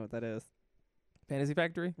don't even know what that is. Fantasy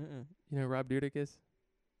Factory? Mm-mm. You know who Rob Dyrdek is?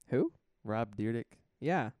 Who? Rob Dyrdek.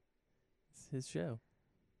 Yeah. It's his show.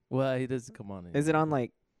 Well, he does come on. Is it on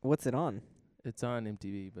what's it on? It's on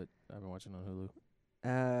MTV, but I've been watching it on Hulu.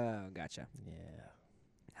 Oh, gotcha. Yeah.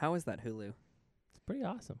 How is that Hulu? It's pretty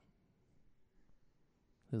awesome.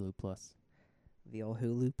 Hulu Plus. The old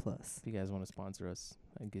Hulu Plus. If you guys want to sponsor us,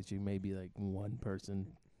 I guess you maybe like one person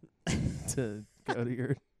to go to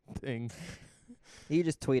your thing. You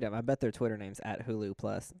just tweet them. I bet their Twitter name's at Hulu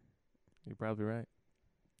Plus. You're probably right.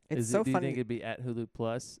 It's Is so it, do funny. you think it'd be at Hulu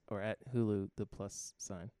Plus or at Hulu the plus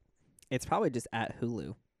sign? It's probably just at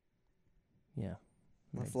Hulu. Yeah.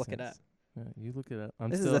 Let's Makes look it sense. up. Yeah, you look it up.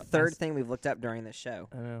 This is the third thing we've looked up during this show.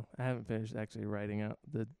 I know. I haven't finished actually writing out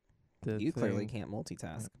the You clearly thing. can't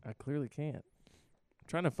multitask. I clearly can't. I'm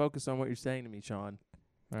trying to focus on what you're saying to me, Sean.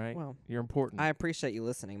 All right? Well, You're important. I appreciate you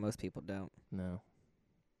listening. Most people don't. No.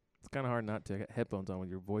 It's kind of hard not to get headphones on with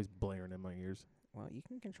your voice blaring in my ears. Well, you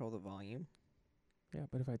can control the volume. Yeah,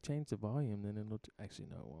 but if I change the volume, then it'll... actually,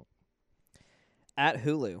 no, it won't. At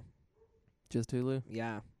Hulu. Just Hulu?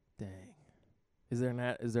 Yeah. Dang. Is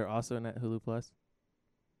there also an at Hulu Plus?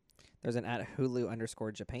 There's an at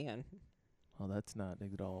Hulu_Japan. Oh, that's not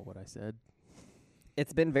at all what I said.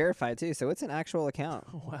 It's been verified, too, so it's an actual account.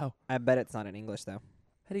 Oh, wow. I bet it's not in English, though.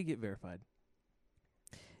 How do you get verified?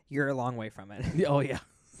 You're a long way from it. Oh, yeah.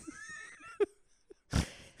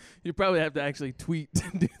 You probably have to actually tweet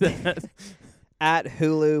to do that. At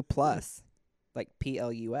Hulu Plus. Like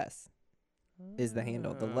Plus is the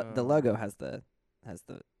handle. The logo has the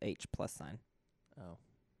H plus sign. Oh.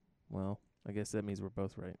 Well, I guess that means we're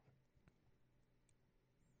both right.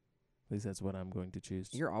 At least that's what I'm going to choose.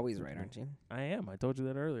 You're always right, aren't you? I am. I told you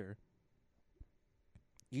that earlier.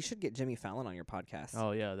 You should get Jimmy Fallon on your podcast.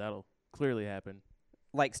 Oh, yeah, that'll clearly happen.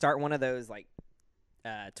 Like start one of those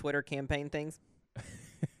Twitter campaign things.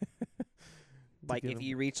 Like get if 'em.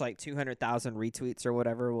 you reach 200,000 retweets or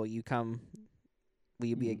whatever, will you be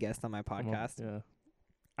a Mm. guest on my podcast? Yeah.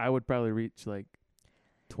 I would probably reach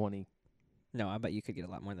 20. No, I bet you could get a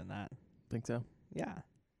lot more than that. Think so? Yeah.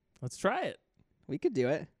 Let's try it. We could do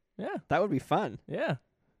it. Yeah. That would be fun. Yeah.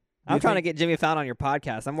 I'm trying to get Jimmy Fallon on your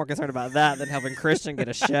podcast. I'm more concerned about that than helping Christian get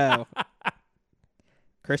a show.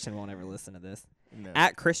 Christian won't ever listen to this. No.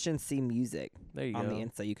 At Christian C Music There you on go. the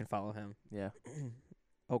Insta, you can follow him. Yeah.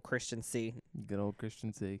 Oh, Christian C. Good old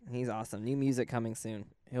Christian C. He's awesome. New music coming soon.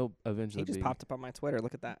 He'll eventually He just be. popped up on my Twitter.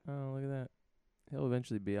 Look at that. Oh, look at that. He'll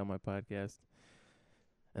eventually be on my podcast.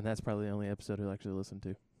 And that's probably the only episode he'll actually listen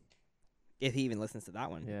to. If he even listens to that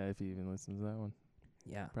one. Yeah, if he even listens to that one.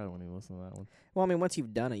 Yeah. Probably won't even listen to that one. Well, I mean, once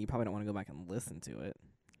you've done it, you probably don't want to go back and listen to it.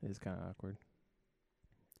 It's kind of awkward.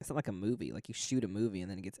 It's not like a movie. Like you shoot a movie and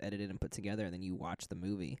then it gets edited and put together and then you watch the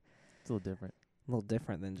movie. It's a little different. A little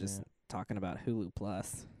different than just Yeah. talking about Hulu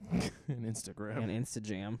Plus And Instagram. and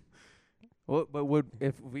Instajam. But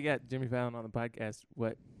if we got Jimmy Fallon on the podcast,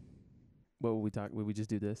 what would we talk? Would we just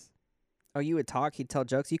do this? Oh, you would talk. He'd tell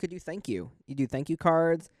jokes. You could do thank you. You do thank you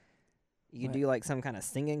cards. You could What? do some kind of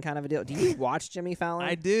singing kind of a deal. Do you watch Jimmy Fallon?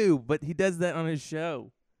 I do, but he does that on his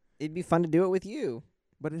show. It'd be fun to do it with you.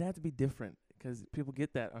 But it'd have to be different because people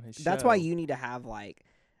get that on his show. That's why you need to have a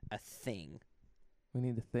thing. We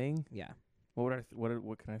need a thing. Yeah. What would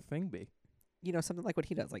what can our thing be? Something like what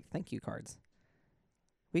he does, like thank you cards.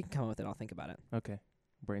 We can come up with it. I'll think about it. Okay.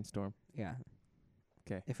 brainstorm. Yeah.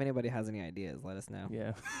 'Kay. If anybody has any ideas, let us know.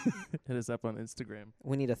 Yeah. Hit us up on Instagram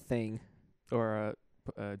We need a thing. or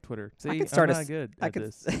Twitter. See, could start I'm a not good I at could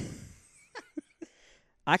this.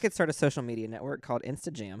 I could start a social media network called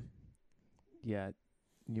Instajam. Yeah,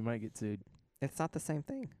 you might get sued. It's not the same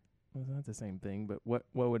thing. Well, it's not the same thing, but what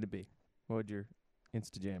would it be? What would your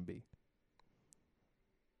Instajam be?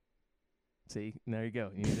 See, there you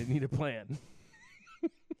go. You need a plan.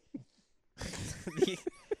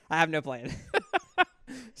 I have no plan.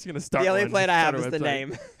 She's gonna start. The only one, plan I have start a is the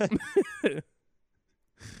website. name.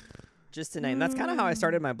 Just a name. That's kind of how I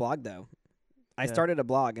started my blog, though. I Yeah. started a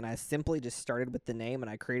blog, and I simply just started with the name, and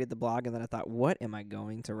I created the blog, and then I thought, what am I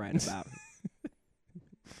going to write about?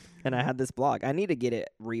 And I had this blog. I need to get it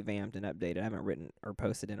revamped and updated. I haven't written or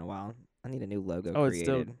posted in a while. I need a new logo Oh, it's created.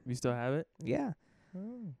 still you still have it? Yeah.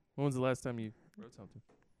 Oh. When was the last time you wrote something?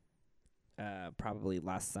 Probably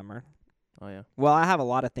last summer. Oh yeah, Well, I have a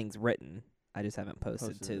lot of things written. I just haven't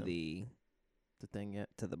posted Posted to them. the thing yet.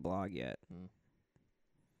 blog yet.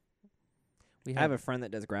 We I have a friend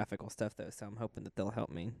that does graphical stuff though, so I'm hoping that they'll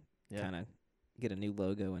help me yeah. kind of get a new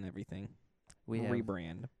logo and everything. We have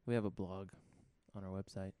Rebrand. we have a blog on our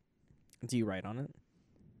website. Do you write on it?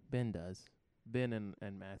 Ben does. Ben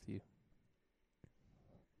and Matthew.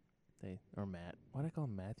 Or Matt. Why do I call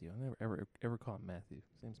him Matthew? I never ever call him Matthew.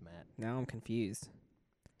 His name's Matt. Now I'm confused.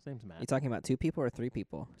 His name's Matt. You talking about 2 people or 3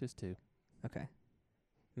 people? Just 2. Okay.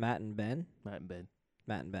 Matt and Ben? Matt and Ben.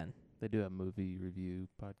 Matt and Ben. They do a movie review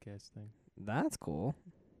podcast thing. That's cool.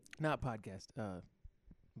 Not podcast.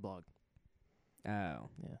 Blog. Oh.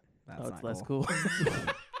 Yeah. That's it's not less cool. cool.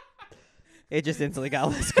 It just instantly got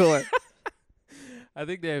less cooler. I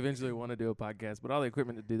think they eventually want to do a podcast, but all the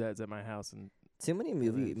equipment to do that is at my house, and Too many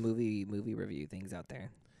live. movie review things out there.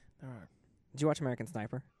 there are. Did you watch American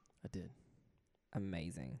Sniper? I did.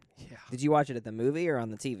 Amazing. Yeah. Did you watch it at the movie or on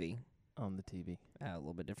the TV? On the TV. A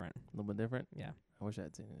little bit different. A little bit different. Yeah. I wish I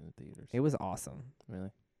had seen it in the theaters. It was awesome.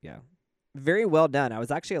 Really? Yeah. Very well done. I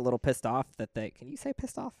was actually a little pissed off that they... Can you say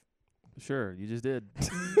pissed off? Sure, you just did.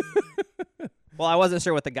 Well, I wasn't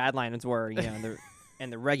sure what the guidelines were, you know,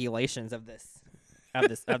 and the regulations of this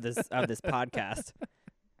podcast.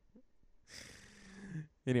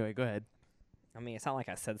 Anyway, go ahead. I mean, it's not like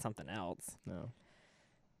I said something else. No.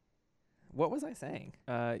 What was I saying?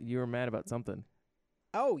 You were mad about something.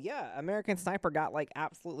 Oh, yeah. American Sniper got, like,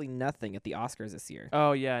 absolutely nothing at the Oscars this year.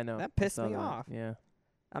 Oh, yeah, I know. That I pissed saw me that. off. Yeah.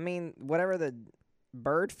 I mean, whatever the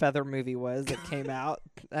bird feather movie was that came out,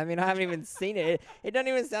 I mean, I haven't even seen it. It doesn't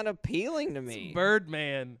even sound appealing to me.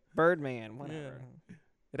 Birdman. Birdman, whatever. Yeah.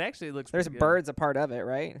 It actually looks There's pretty good. birds a part of it,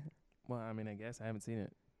 right? Well, I mean, I guess I haven't seen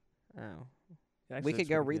it. Oh. It actually We looks could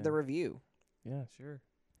go pretty read the good. review. Yeah, sure.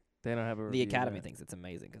 They don't have a The review Academy yet. thinks it's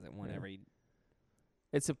amazing because it won Yeah. every...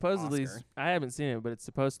 It's supposedly... Oscar. I haven't seen it, but it's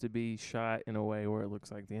supposed to be shot in a way where it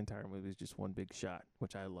looks like the entire movie is just one big shot,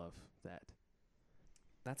 which I love that.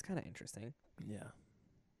 That's kind of interesting. Yeah.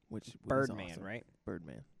 Which is Birdman, awesome. right?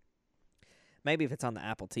 Birdman. Maybe if it's on the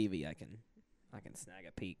Apple TV, I can snag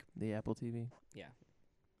a peek. The Apple TV? Yeah.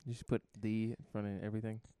 You should put the in front of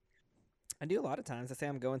everything. I do a lot of times. I say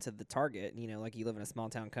I'm going to the Target, you know, like you live in a small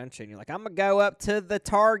town country, and you're like, I'm going to go up to the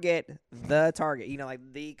Target, you know, like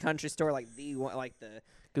the country store, like the one, like the...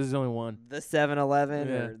 Because there's only one. The 7-Eleven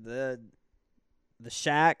Yeah. or the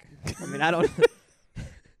Shack. I mean, I don't...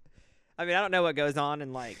 I mean, I don't know what goes on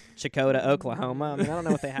in, like, Chakota, Oklahoma. I mean, I don't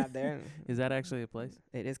know what they have there. Is that actually a place?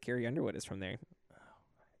 It is. Carrie Underwood is from there.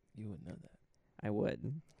 You wouldn't know that. I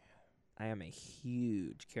would. I am a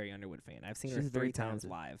huge Carrie Underwood fan. I've seen her She's very 3 times talented.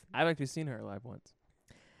 live. I've actually seen her live once.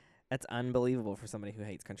 That's unbelievable for somebody who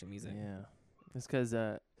hates country music. Yeah. It's because...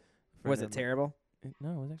 Was it terrible?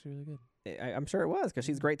 No, it was actually really good. I'm sure it was because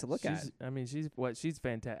she's great to look at. I mean, she's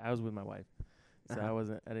fantastic. I was with my wife, so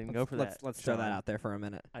Uh-huh. I didn't go for that. Let's throw that Sean. out there for a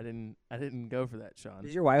minute. I didn't go for that, Sean.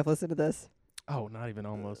 Did your wife listen to this? Oh, not even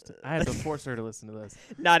almost. I had to force her to listen to this.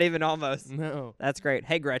 Not even almost. No. That's great.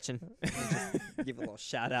 Hey, Gretchen. Give a little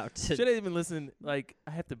shout out to... Should I even listen? Like,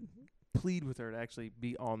 I have to plead with her to actually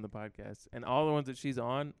be on the podcast, and all the ones that she's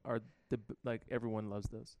on are everyone loves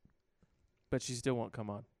those, but she still won't come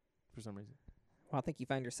on for some reason. Well, I think you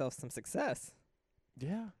find yourself some success.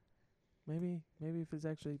 Yeah. Maybe if it's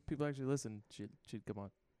actually people actually listen, she'd come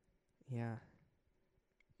on. Yeah.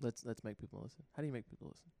 Let's make people listen. How do you make people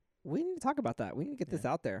listen? We need to talk about that. We need to get this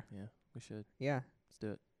out there. Yeah, we should. Yeah. Let's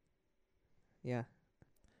do it. Yeah.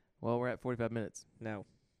 Well, we're at 45 minutes. No.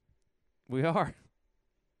 We are.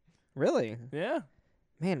 Really? Yeah.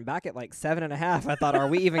 Man, back at like 7.5, I thought, are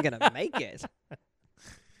we even going to make it?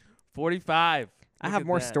 45. I Look have at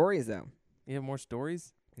more that. stories, though. You have more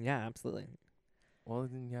stories? Yeah, absolutely. Well,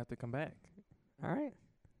 then you have to come back. All right.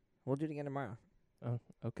 We'll do it again tomorrow. Oh,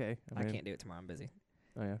 okay. I can't do it tomorrow. I'm busy.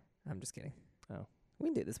 Oh yeah. I'm just kidding. Oh. We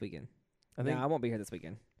can do it this weekend. I think I won't be here this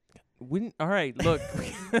weekend. all right. Look.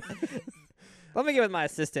 Let me get with my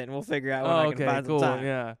assistant and we'll figure out when I can find cool. some time.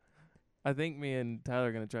 Yeah. I think me and Tyler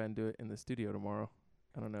are gonna try and do it in the studio tomorrow.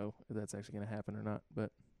 I don't know if that's actually gonna happen or not,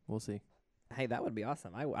 but we'll see. Hey, that would be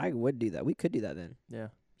awesome. I would do that. We could do that then. Yeah.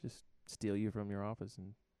 Just steal you from your office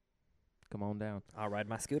and come on down. I'll ride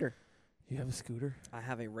my scooter. You have a scooter? I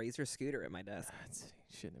have a Razor scooter at my desk.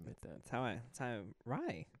 You shouldn't admit that. That's how I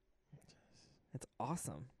ride. It's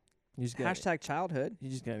awesome. You just got Hashtag childhood. You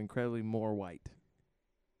just got incredibly more white.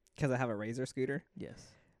 Because I have a Razor scooter? Yes.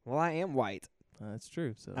 Well, I am white. That's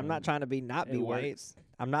true. So I'm not trying to be not it be white. works.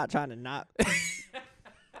 I'm not trying to not. ...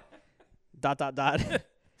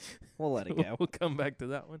 We'll let it go. We'll come back to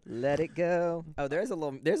that one. Let it go. Oh, there's a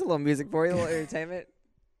little music for you, a little entertainment.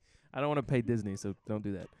 I don't want to pay Disney, so don't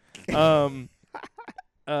do that.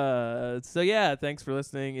 So yeah, thanks for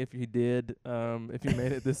listening. If you did, if you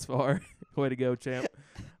made it this far, way to go, champ.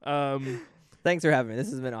 Thanks for having me. This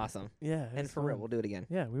has been awesome. Yeah, And for real, we'll do it again.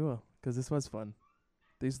 Yeah, we will, because this was fun.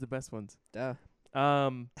 These are the best ones. Duh.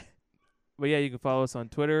 But yeah, you can follow us on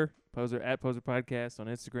Twitter, Poser Podcast, on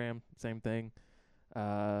Instagram, same thing.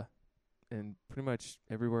 And pretty much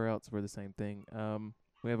everywhere else we're the same thing.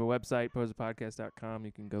 We have a website, poserpodcast.com.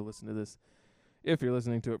 You can go listen to this. If you're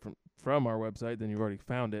listening to it from our website, then you've already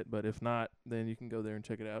found it. But if not, then you can go there and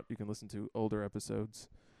check it out. You can listen to older episodes.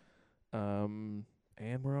 And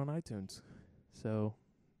we're on iTunes. So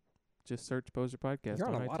just search Poser Podcast. You're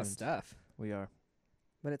on a iTunes. lot of stuff. We are.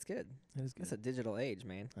 But it's good. It is good. It's a digital age,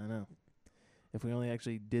 man. I know. If we only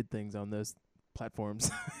actually did things on those platforms,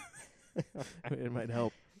 it might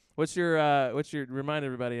help. What's your remind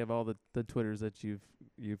everybody of all the Twitters that you've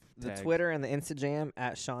The tagged. Twitter and the Instagram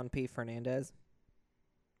at Sean P. Fernandez.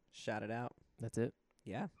 Shout it out. That's it?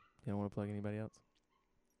 Yeah. You don't want to plug anybody else?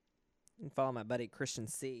 You can follow my buddy Christian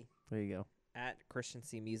C. There you go. At Christian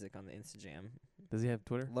C Music on the Instagram. Does he have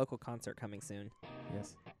Twitter? Local concert coming soon.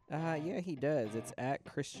 Yes. Yeah, he does. It's at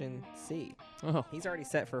Christian C. Oh. He's already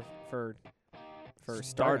set for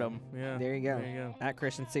stardom. Yeah. There you go. There you go. At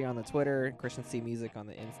Christian C on the Twitter, Christian C Music on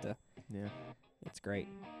the Insta. Yeah. It's great.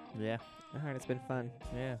 Yeah. All right, it's been fun.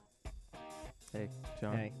 Yeah. Hey,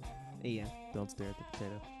 John. Hey, Ian. Don't stare at the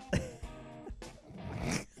potato.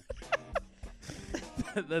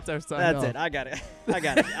 That's our sign That's off. it. I got it.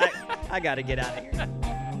 I got to get out of here.